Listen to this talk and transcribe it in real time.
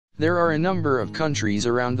There are a number of countries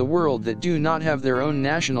around the world that do not have their own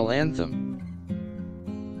national anthem.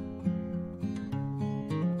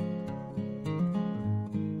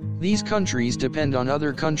 These countries depend on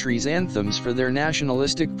other countries' anthems for their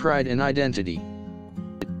nationalistic pride and identity.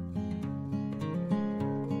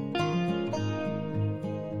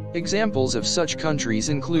 Examples of such countries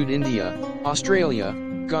include India, Australia,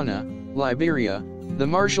 Ghana, Liberia, the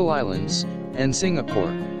Marshall Islands, and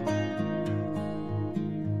Singapore.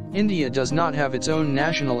 India does not have its own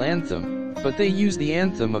national anthem, but they use the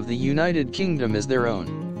anthem of the United Kingdom as their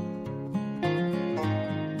own.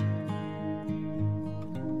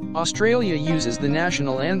 Australia uses the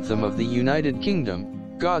national anthem of the United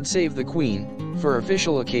Kingdom, God Save the Queen, for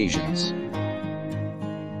official occasions.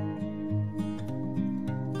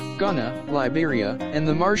 Ghana, Liberia, and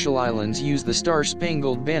the Marshall Islands use the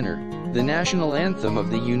Star-Spangled Banner, the national anthem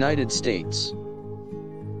of the United States.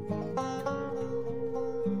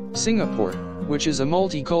 Singapore, which is a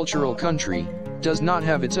multicultural country, does not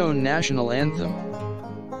have its own national anthem.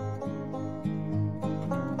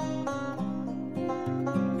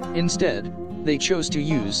 Instead, they chose to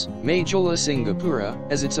use Majola Singapura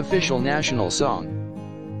as its official national song.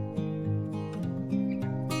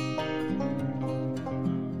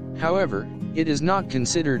 However, it is not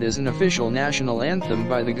considered as an official national anthem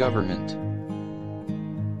by the government.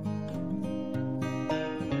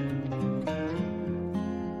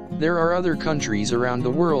 There are other countries around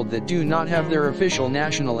the world that do not have their official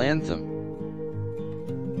national anthem.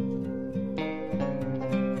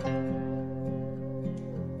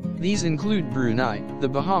 These include Brunei, the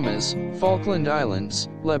Bahamas, Falkland Islands,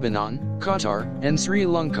 Lebanon, Qatar, and Sri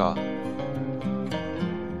Lanka.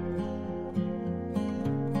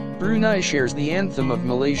 Brunei shares the anthem of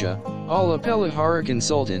Malaysia, Ala Peliharakan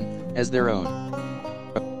Sultan, as their own.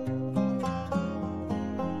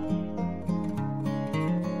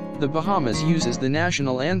 The Bahamas uses the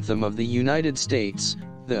national anthem of the United States,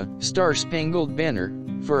 the Star-Spangled Banner,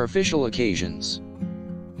 for official occasions.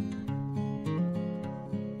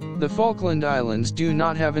 The Falkland Islands do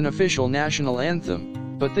not have an official national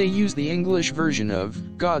anthem, but they use the English version of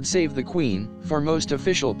God Save the Queen for most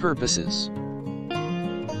official purposes.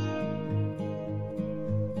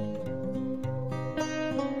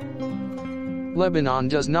 Lebanon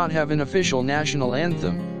does not have an official national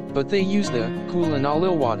anthem, but they use the Kulan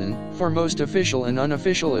al-Ilwatan for most official and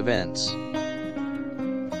unofficial events.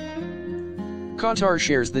 Qatar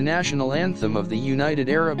shares the national anthem of the United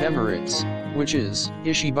Arab Emirates, which is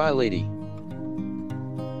Ishi Biladi.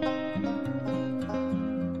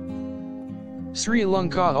 Sri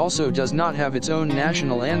Lanka also does not have its own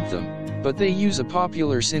national anthem, but they use a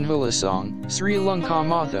popular Sinhala song, Sri Lanka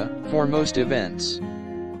Matha, for most events.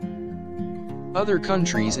 Other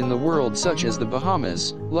countries in the world such as the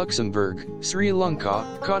Bahamas, Luxembourg, Sri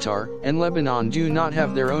Lanka, Qatar, and Lebanon do not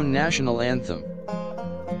have their own national anthem.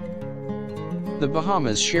 The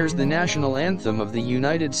Bahamas shares the national anthem of the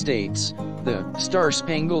United States, the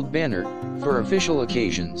Star-Spangled Banner, for official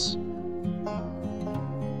occasions.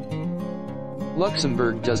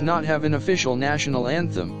 Luxembourg does not have an official national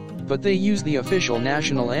anthem, but they use the official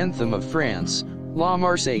national anthem of France, La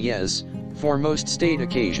Marseillaise, for most state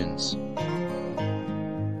occasions.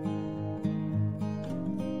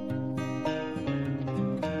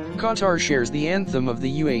 Qatar shares the anthem of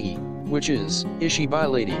the UAE, which is Ishi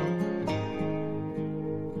Biladi.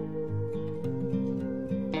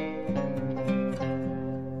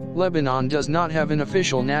 Lebanon does not have an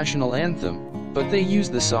official national anthem, but they use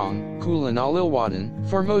the song Kulan al-Ilwatan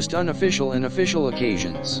for most unofficial and official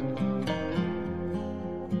occasions.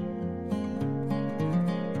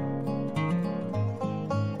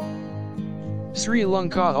 Sri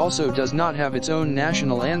Lanka also does not have its own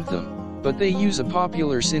national anthem, but they use a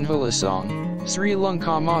popular Sinhala song, Sri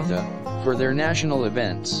Lanka Matha, for their national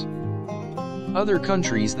events. Other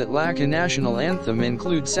countries that lack a national anthem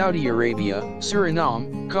include Saudi Arabia,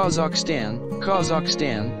 Suriname, Kazakhstan,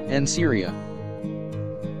 and Syria.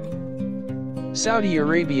 Saudi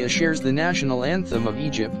Arabia shares the national anthem of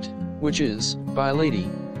Egypt, which is Biladi,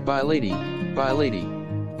 Biladi, Biladi.